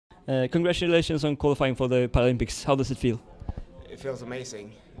Congratulations on qualifying for the Paralympics. How does it feel? It feels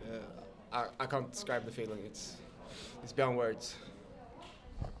amazing. I can't describe the feeling. It's beyond words.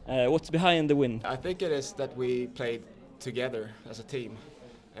 What's behind the win? I think it is that we played together as a team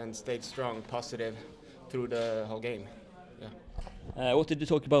and stayed strong, positive through the whole game. Yeah. What did you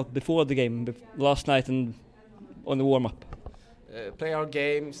talk about before the game, last night and on the warm-up? Play our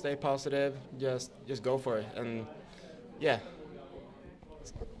game, stay positive, just go for it, and yeah,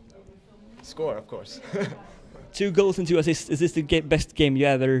 score, of course. 2 goals and 2 assists. Is this the best game you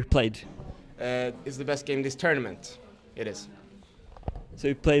ever played? It's the best game this tournament. It is. So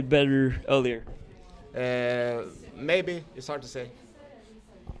you played better earlier? Maybe, it's hard to say.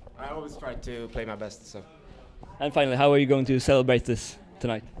 I always try to play my best. So. And finally, how are you going to celebrate this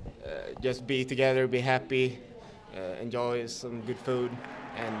tonight? Just be together, be happy, enjoy some good food,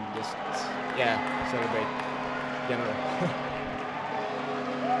 and just, yeah, celebrate general.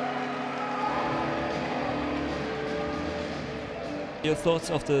 Your thoughts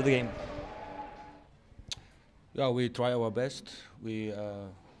after the game? Yeah, we try our best.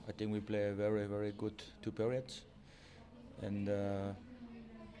 I think we play a very, very good 2 periods, and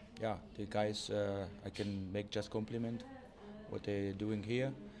yeah, the guys I can make just compliment what they're doing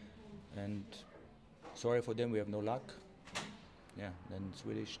here, and sorry for them, we have no luck. Yeah, then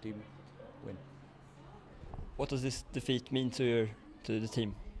Swedish team win. What does this defeat mean to the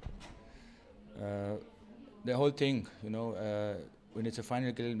team? The whole thing, you know, when it's a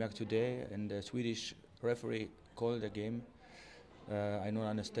final game like today and the Swedish referee called the game, I don't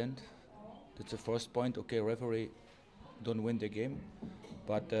understand. That's the first point. Okay, referee don't win the game,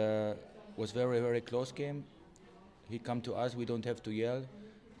 but was very, very close game. He come to us, we don't have to yell.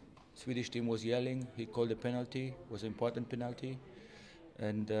 Swedish team was yelling, he called a penalty, was an important penalty,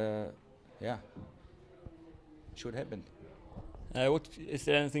 and yeah, should happen. Is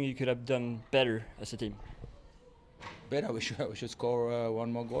there anything you could have done better as a team? Better, we should score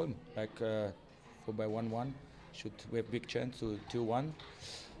 1 more goal, like 4 by 1-1. We have big chance to 2-1.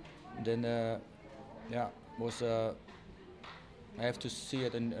 Then yeah, was I have to see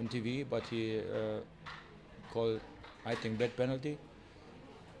it on TV, but he called, I think, bad penalty.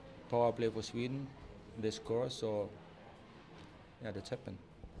 Power play for Sweden, they score, so yeah, that's happened.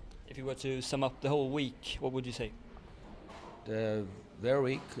 If you were to sum up the whole week, what would you say? The very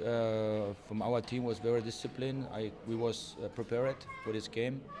week from our team was very disciplined. We was prepared for this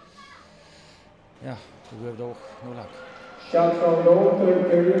game. Yeah, we have no luck. Shots on goal, third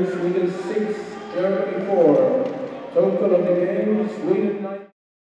period, Sweden 6, Germany 4. Total of the game, Sweden 9.